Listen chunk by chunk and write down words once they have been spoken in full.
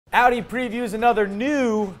Audi previews another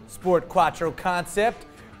new Sport Quattro Concept.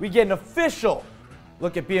 We get an official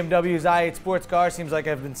look at BMW's i8 sports car. Seems like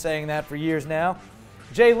I've been saying that for years now.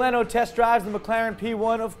 Jay Leno test drives the McLaren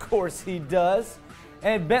P1. Of course he does.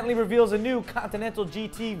 And Bentley reveals a new Continental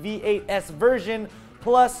GT V8 S version.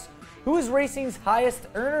 Plus, who is racing's highest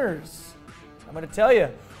earners? I'm going to tell you.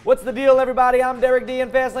 What's the deal, everybody? I'm Derek D,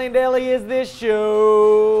 and Fastlane Daily is this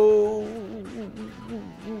show.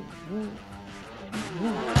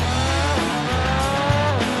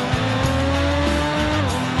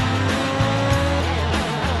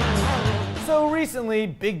 So recently,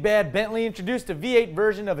 Big Bad Bentley introduced a V8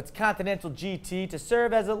 version of its Continental GT to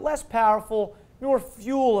serve as a less powerful, more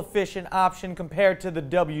fuel-efficient option compared to the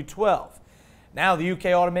W12. Now the UK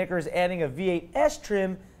automaker is adding a V8 S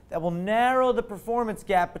trim that will narrow the performance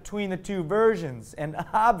gap between the two versions. And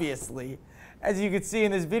obviously, as you can see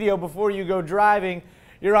in this video, before you go driving,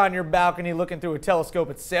 you're on your balcony looking through a telescope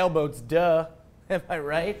at sailboats, duh. Am I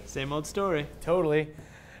right? Same old story. Totally.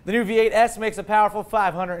 The new V8 S makes a powerful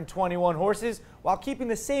 521 horses while keeping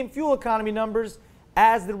the same fuel economy numbers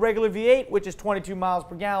as the regular V8, which is 22 miles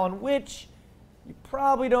per gallon, which you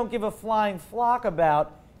probably don't give a flying flock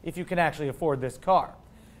about if you can actually afford this car.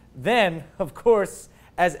 Then, of course,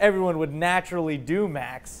 as everyone would naturally do,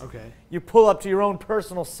 Max, you pull up to your own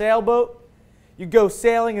personal sailboat, you go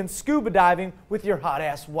sailing and scuba diving with your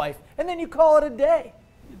hot-ass wife, and then you call it a day.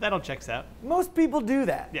 That all checks out. Most people do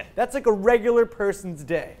that. Yeah. That's like a regular person's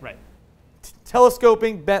day. Right.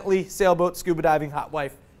 Telescoping, Bentley, sailboat, scuba diving, hot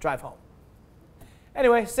wife, drive home.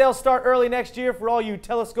 Anyway, sales start early next year for all you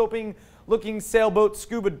telescoping-looking sailboat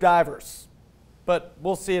scuba divers. But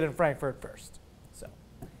we'll see it in Frankfurt first. So,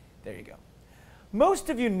 there you go. Most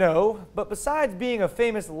of you know, but besides being a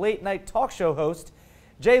famous late-night talk show host,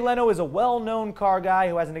 Jay Leno is a well-known car guy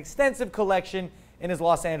who has an extensive collection in his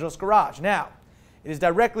Los Angeles garage. Now, it is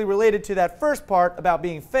directly related to that first part about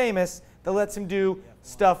being famous that lets him do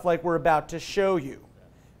stuff like we're about to show you.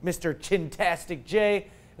 Mr. Chintastic Jay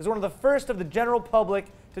is one of the first of the general public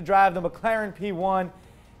to drive the McLaren P1,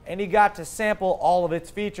 and he got to sample all of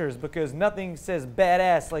its features because nothing says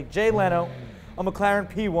badass like Jay Leno, a McLaren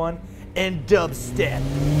P1, and dubstep.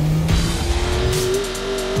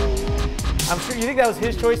 I'm sure you think that was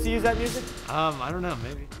his choice to use that music? I don't know,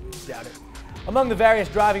 maybe. Doubt it. Among the various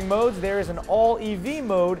driving modes, there is an all-EV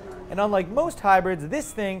mode, and unlike most hybrids,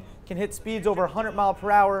 this thing can hit speeds over 100 miles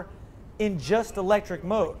per hour in just electric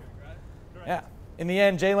mode. Yeah. In the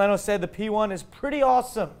end, Jay Leno said the P1 is pretty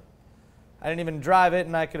awesome. I didn't even drive it,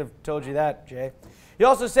 and I could have told you that, Jay. He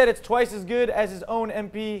also said it's twice as good as his own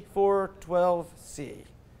MP412C,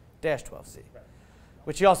 -12C,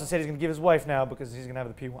 which he also said he's going to give his wife now because he's going to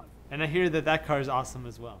have the P1. And I hear that that car is awesome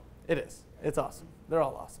as well. It is. It's awesome. They're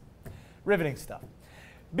all awesome. Riveting stuff.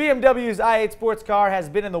 BMW's i8 sports car has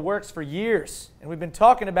been in the works for years, and we've been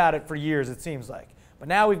talking about it for years, it seems like. But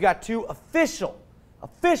now we've got two official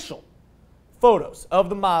photos of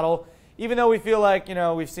the model, even though we feel like, you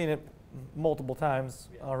know, we've seen it multiple times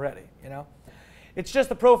already, you know. It's just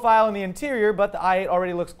the profile in the interior, but the i8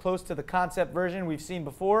 already looks close to the concept version we've seen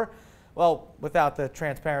before. Well, without the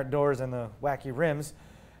transparent doors and the wacky rims.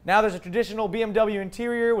 Now there's a traditional BMW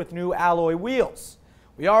interior with new alloy wheels.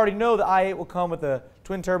 We already know the i8 will come with a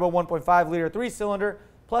twin-turbo 1.5-liter 3-cylinder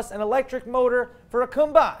plus an electric motor for a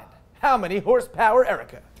combined, how many horsepower,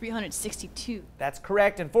 Erica? 362. That's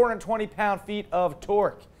correct, and 420 pound-feet of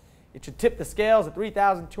torque. It should tip the scales at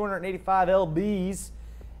 3,285 lbs,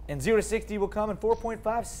 and 0 to 60 will come in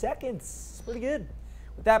 4.5 seconds. Pretty good.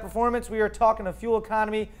 With that performance, we are talking a fuel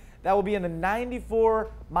economy that will be in the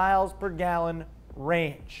 94 miles per gallon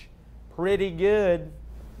range. Pretty good.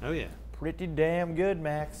 Oh, yeah. Pretty damn good,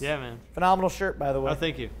 Max. Yeah, man. Phenomenal shirt, by the way. Oh,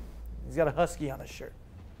 thank you. He's got a husky on his shirt.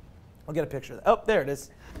 I'll get a picture of that. Oh, there it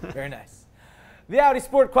is. Very nice. The Audi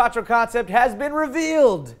Sport Quattro Concept has been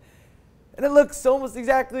revealed. And it looks almost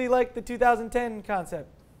exactly like the 2010 concept.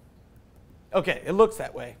 Okay, it looks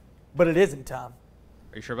that way, but it isn't, Tom.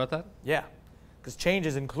 Are you sure about that? Yeah, because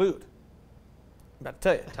changes include. I'm about to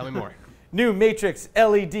tell you. Tell me more. New Matrix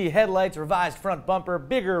LED headlights, revised front bumper,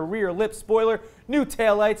 bigger rear lip spoiler, new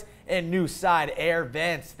taillights, and new side air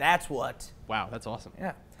vents. That's what. Wow, that's awesome.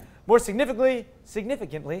 Yeah. More significantly,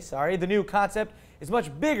 the new concept is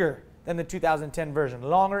much bigger than the 2010 version,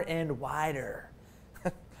 longer and wider.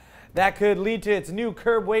 That could lead to its new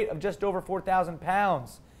curb weight of just over 4,000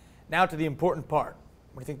 pounds. Now to the important part.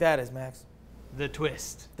 What do you think that is, Max? The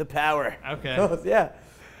twist. The power. Okay. Yeah.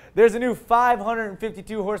 There's a new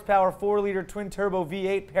 552 horsepower 4-liter twin-turbo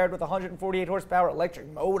V8 paired with a 148 horsepower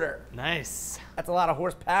electric motor. Nice. That's a lot of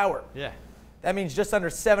horsepower. Yeah. That means just under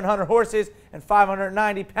 700 horses and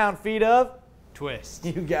 590 pound-feet of twist.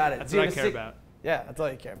 You got it. That's 0 what I to care 6 about. Yeah, that's all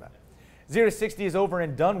you care about. 0 to 60 is over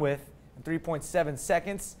and done with in 3.7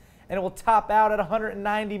 seconds, and it will top out at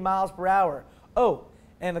 190 miles per hour. Oh,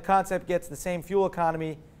 and the Concept gets the same fuel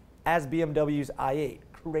economy as BMW's i8.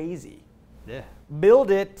 Crazy. Yeah. Build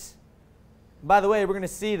it. By the way, we're going to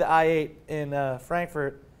see the i8 in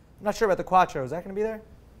Frankfurt. I'm not sure about the Quattro. Is that going to be there?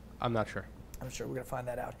 I'm not sure. I'm sure we're going to find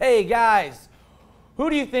that out. Hey, guys, who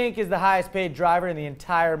do you think is the highest paid driver in the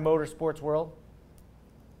entire motorsports world?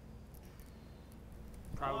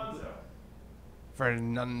 Probably.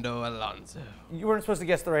 Fernando Alonso. You weren't supposed to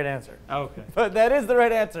guess the right answer. Oh, okay. But that is the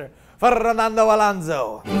right answer. Fernando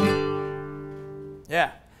Alonso.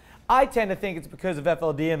 Yeah. I tend to think it's because of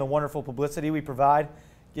FLD and the wonderful publicity we provide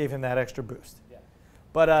gave him that extra boost. Yeah.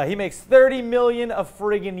 But he makes $30 million a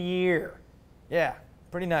friggin' year. Yeah,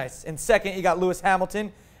 pretty nice. In second, you got Lewis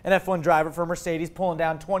Hamilton, an F1 driver for Mercedes, pulling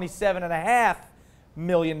down $27.5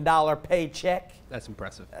 million paycheck. That's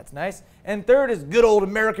impressive. That's nice. And third is good old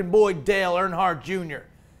American boy Dale Earnhardt Jr.,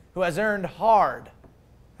 who has earned hard.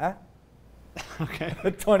 Huh? Okay.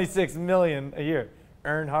 $26 million a year.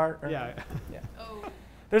 Earnhardt? Yeah. Yeah. Oh.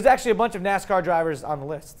 There's actually a bunch of NASCAR drivers on the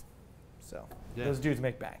list. So those dudes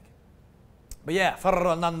make bank. But yeah,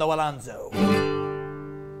 Fernando Alonso.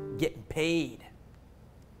 Getting paid.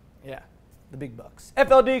 Yeah, the big bucks.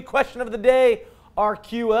 FLD question of the day,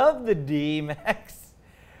 RQ of the D, Max.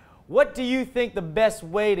 What do you think the best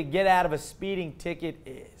way to get out of a speeding ticket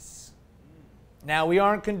is? Now, we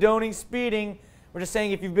aren't condoning speeding. We're just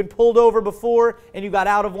saying if you've been pulled over before and you got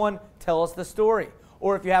out of one, tell us the story.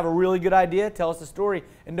 Or if you have a really good idea, tell us the story.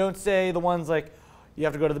 And don't say the ones like, you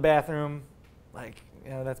have to go to the bathroom, like, you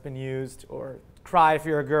know, that's been used, or cry if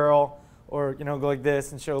you're a girl, or, you know, go like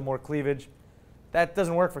this and show more cleavage. That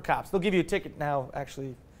doesn't work for cops. They'll give you a ticket now,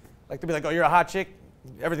 actually. Like, they'll be like, oh, you're a hot chick.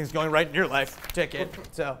 Everything's going right in your life. Ticket.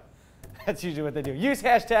 So that's usually what they do. Use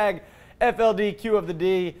hashtag FLDQ of the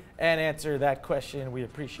D and answer that question. We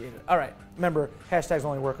appreciate it. All right. Remember, hashtags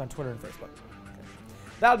only work on Twitter and Facebook. Okay.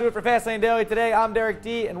 That'll do it for Fastlane Daily today. I'm Derek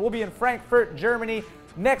D, and we'll be in Frankfurt, Germany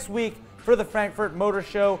next week for the Frankfurt Motor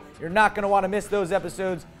Show. You're not going to want to miss those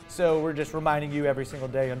episodes, so we're just reminding you every single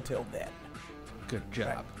day until then. Good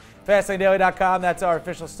job. Right. FastlaneDaily.com, that's our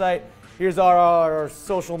official site. Here's our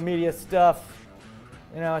social media stuff.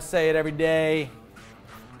 You know, I say it every day.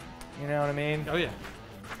 You know what I mean? Oh, yeah.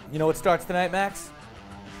 You know what starts tonight, Max?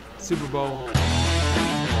 Super Bowl.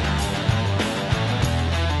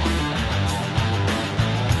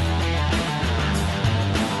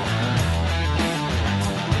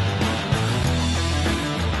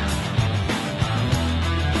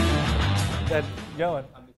 That going.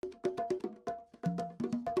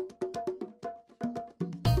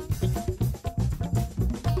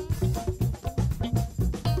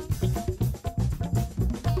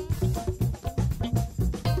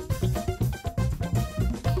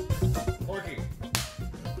 Working.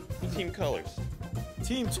 Team colors.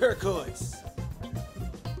 Team Turquoise.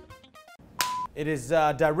 It is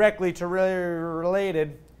directly to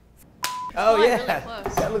related. Oh, Really yeah.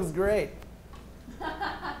 close. That looks great.